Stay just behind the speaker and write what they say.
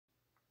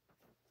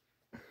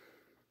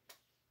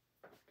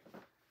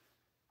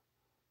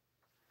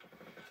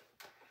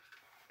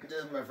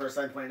This is my first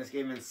time playing this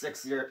game in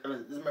 6 years.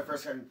 This is my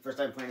first time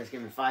playing this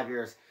game in 5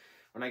 years.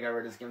 When I got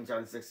rid of this game in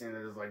 2016,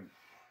 it was like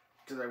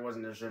because I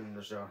wasn't interested in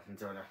the show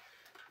until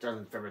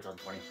February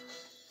 2020.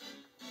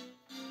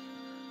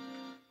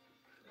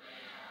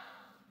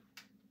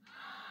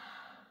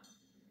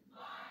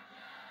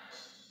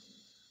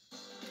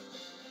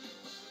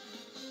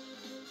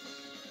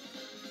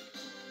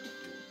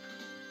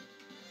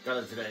 Got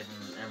it today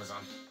from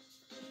Amazon.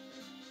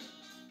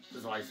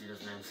 This is why I see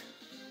those names.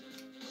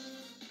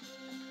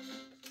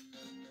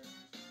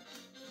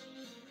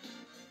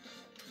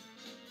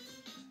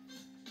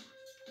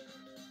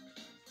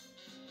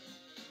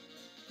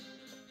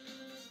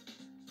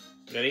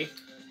 Ready?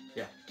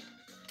 Yeah.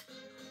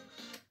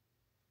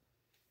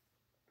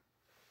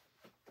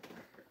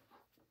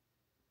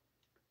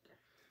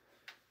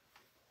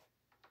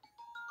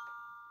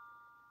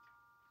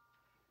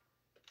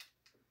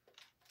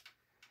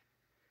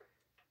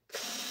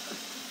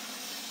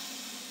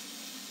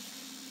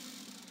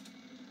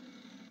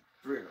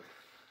 Really?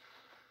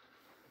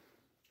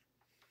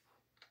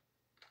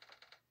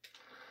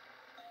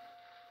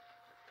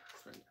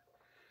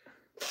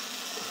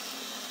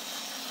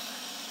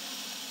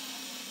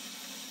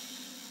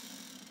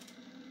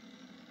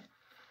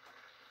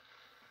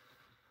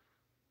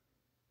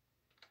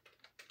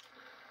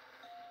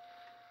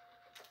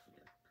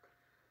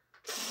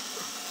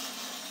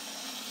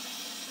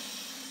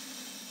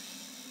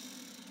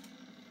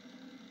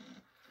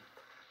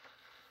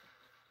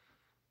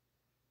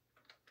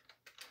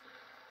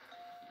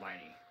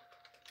 Whiny.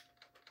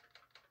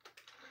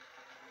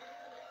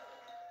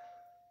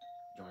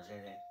 You want to say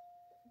anything?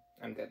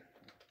 I'm good.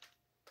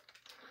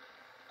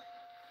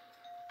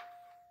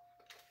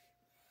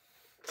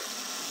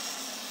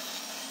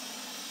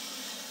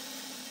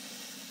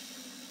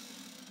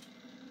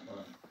 Hold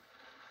on.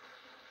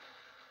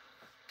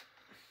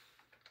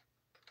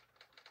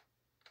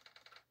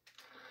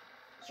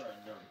 Sorry,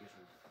 no, give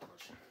some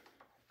motion.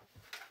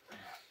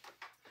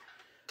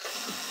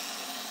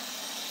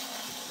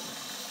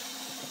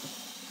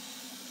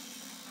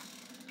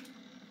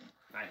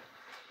 Right.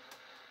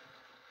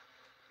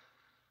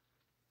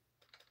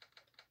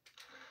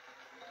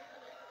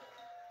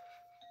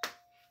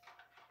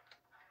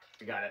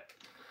 I got it.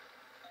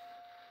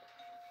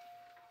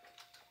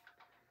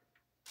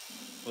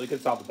 Well, you could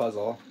solve the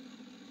puzzle.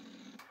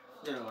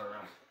 Then I'll go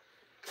around.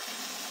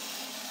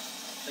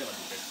 They want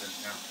to fix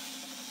this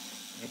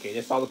now. Okay,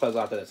 just solve the puzzle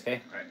after this,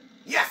 okay? Alright.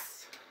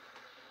 Yes!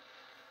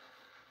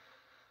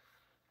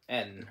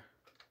 N.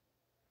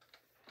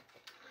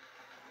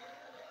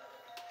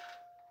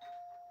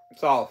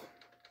 Solve.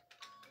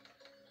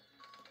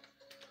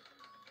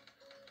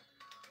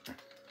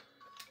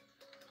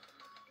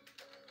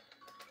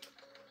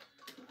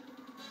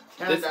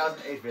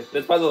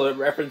 This puzzle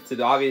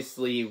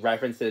obviously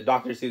reference to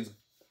Dr. Seuss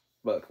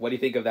book. What do you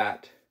think of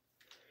that?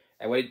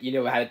 And what it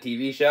had a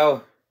TV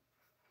show?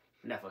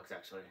 Netflix,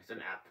 actually. It's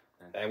an app.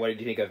 And what did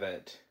you think of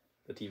it?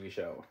 The TV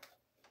show?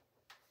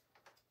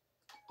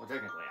 Well,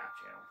 technically, app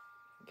channel.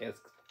 Okay, let's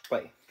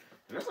play.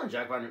 And this one,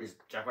 Jack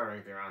Bauer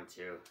anything around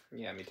too.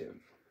 Yeah, me too.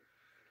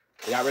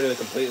 They got rid of it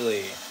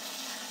completely.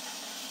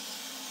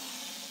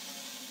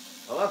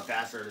 I love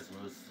faster this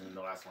moves than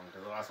the last one,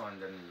 because the last one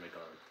didn't make a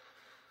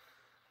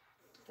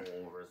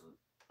full,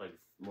 like,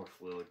 more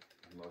fluid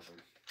motion.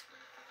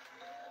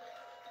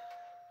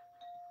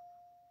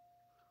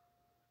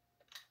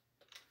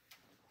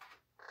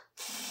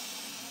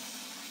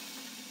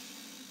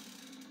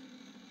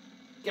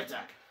 Gift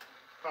attack.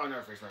 Oh,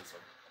 no, free spins.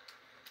 Sorry.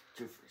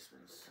 2 free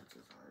spins. That's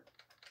his heart.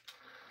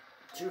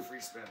 2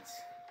 free spins.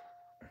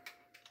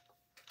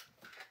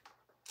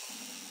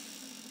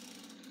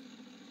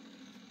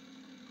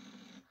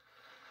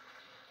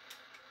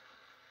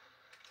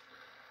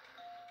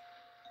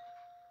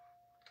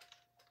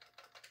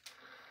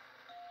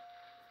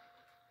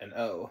 An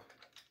O.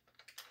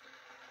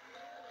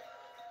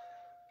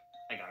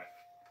 I got it.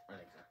 I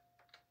think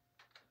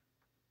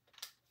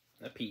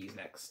so. A P's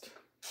next.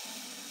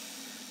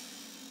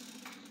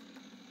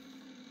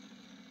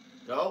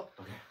 Go?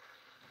 Okay.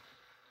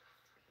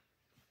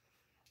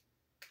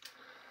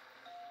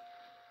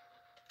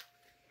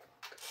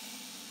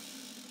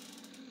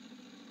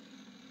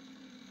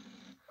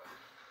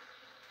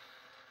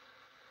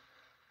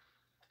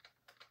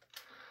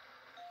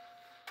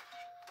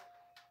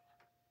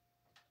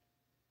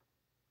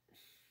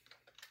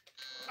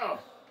 Oh.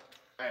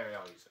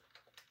 I'll use it.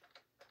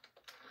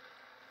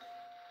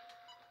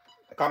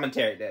 A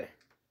commentary day.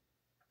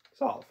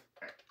 Solve.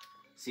 Alright.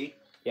 See?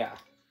 Yeah.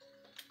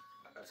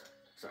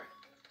 Sorry.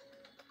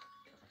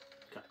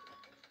 Cut.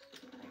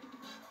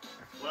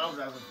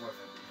 12,450.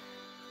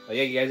 Oh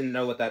yeah, you guys didn't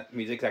know what that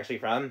music's actually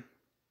from?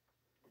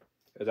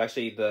 It was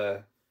actually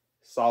the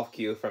Solve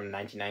cue from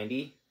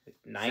 1990.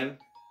 7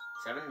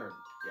 or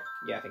yeah?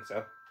 Yeah, I think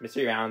so.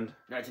 Mystery Round.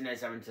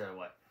 1997 to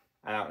what?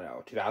 I don't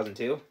know.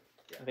 2002.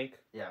 Yeah. I think.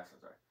 Yeah, so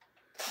sorry.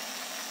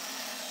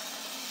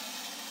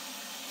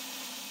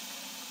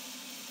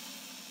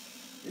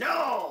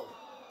 No!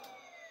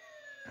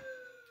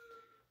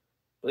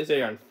 At least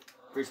you're on.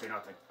 Free spin,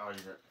 I'll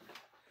use it.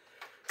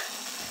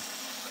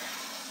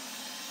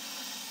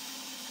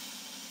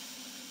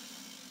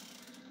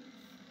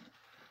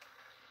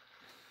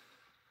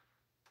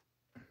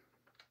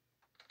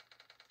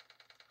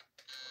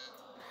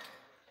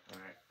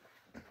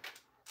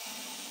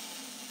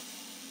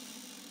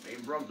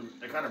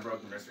 it kind of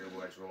broke the Mystery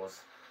Voyage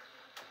rules.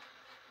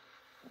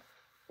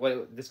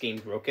 What, this game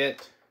broke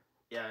it?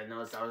 Yeah, I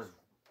noticed that was...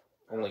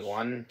 Only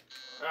one?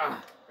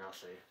 Ah, I'll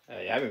show you.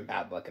 You're having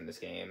bad luck in this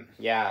game.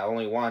 Yeah,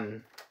 only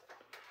one.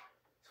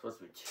 It's supposed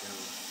to be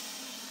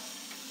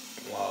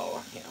 2.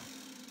 Whoa, yeah.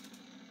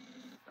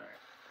 Alright.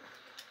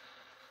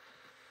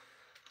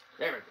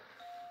 There we go.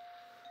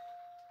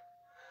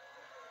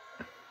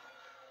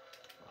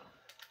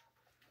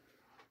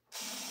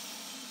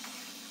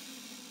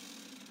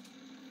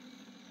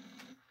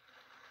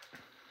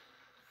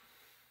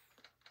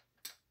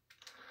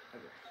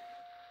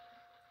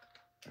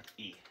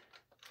 E.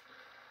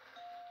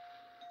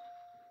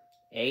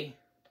 A?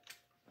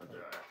 I'll do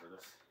that after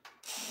this.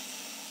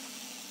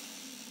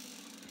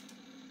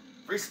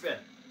 Free spin.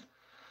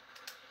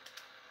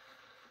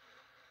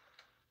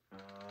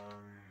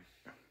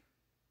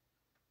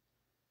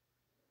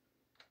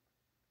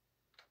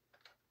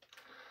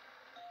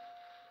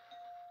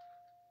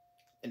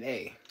 An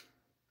A.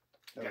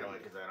 I gotta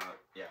wait because I don't.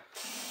 Yeah.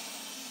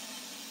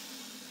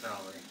 No,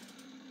 wait.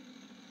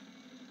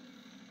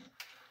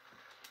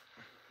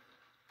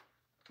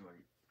 I'm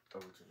already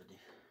over to the D.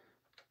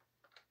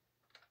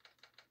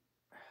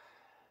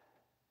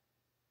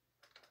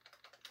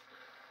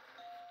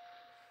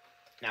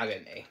 Now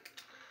get an A.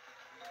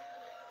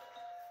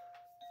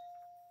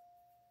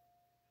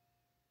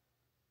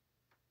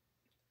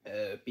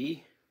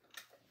 B.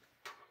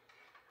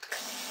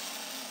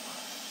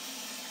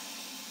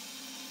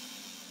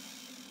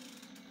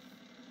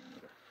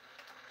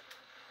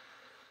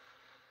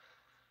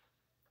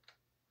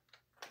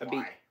 A B.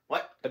 Why?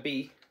 What? A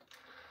B.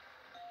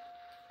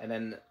 And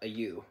then a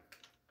U.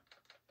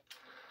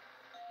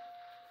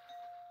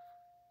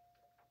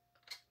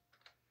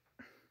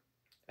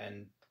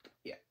 And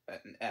yeah,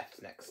 an F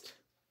next.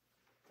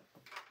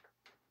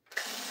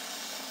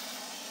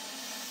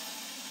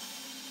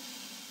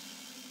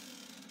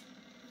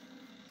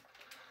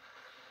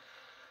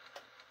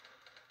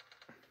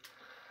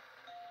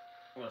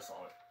 I'm gonna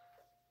solve it.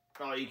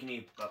 Oh, you can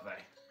eat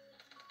buffet.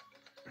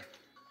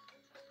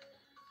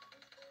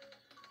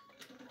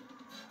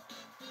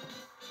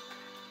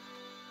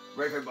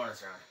 Ready for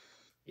bonus round.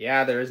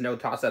 Yeah, there is no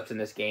toss-ups in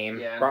this game.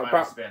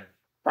 Yeah, spin.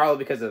 Probably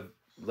because of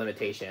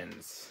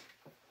limitations.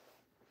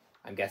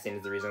 I'm guessing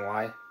is the reason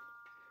why.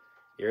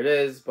 Here it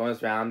is,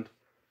 bonus round.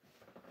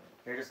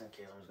 Here, just in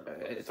case I'm just gonna...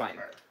 It's fine.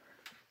 Right.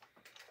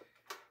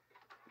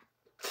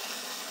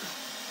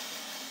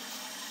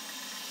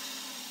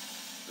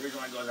 The reason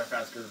why it goes that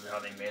fast is because of how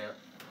they made it.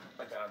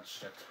 Like that on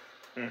shit.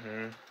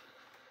 Mm-hmm.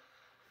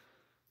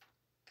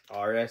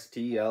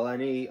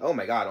 RSTLNE. Oh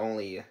my god,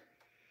 only...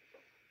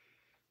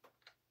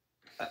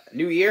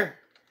 New Year.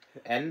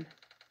 N.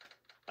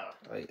 Oh.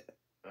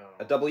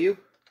 A W.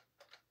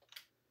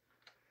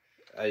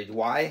 A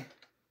Y.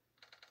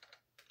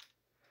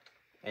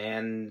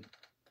 And...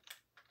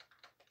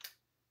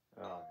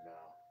 Oh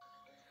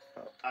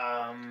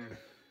no.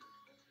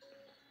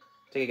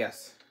 Take a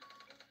guess.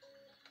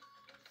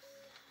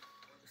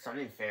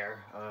 Something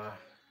fair.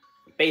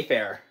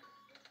 Bayfair.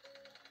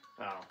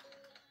 Oh.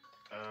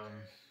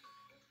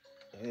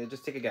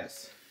 Just take a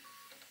guess.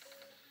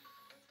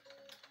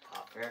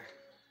 Pop fair.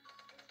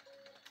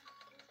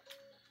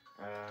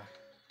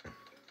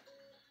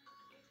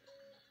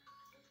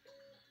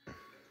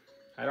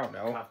 I don't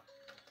know. Cup.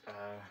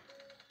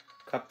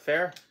 Cup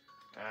Fair?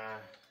 I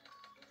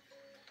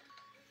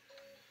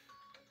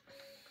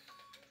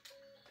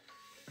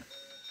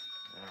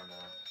don't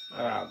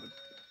know.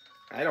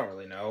 I don't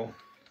really know.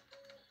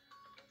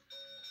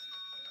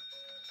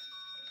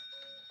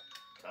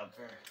 Job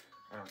fair?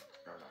 I don't know.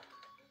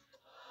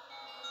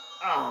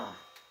 Oh!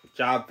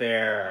 Job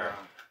fair.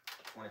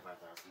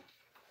 25,000.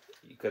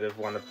 You could have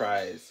won a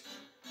prize.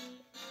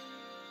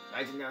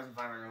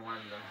 19,501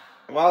 of them.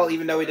 Well,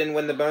 even though we didn't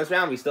win the bonus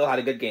round, we still had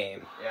a good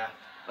game. Yeah.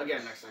 I'll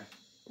get it next time.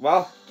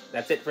 Well,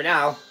 that's it for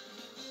now.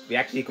 We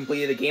actually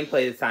completed the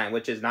gameplay this time,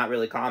 which is not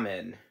really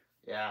common.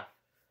 Yeah.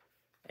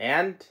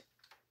 And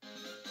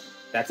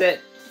that's it.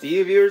 See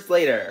you viewers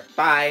later.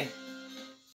 Bye.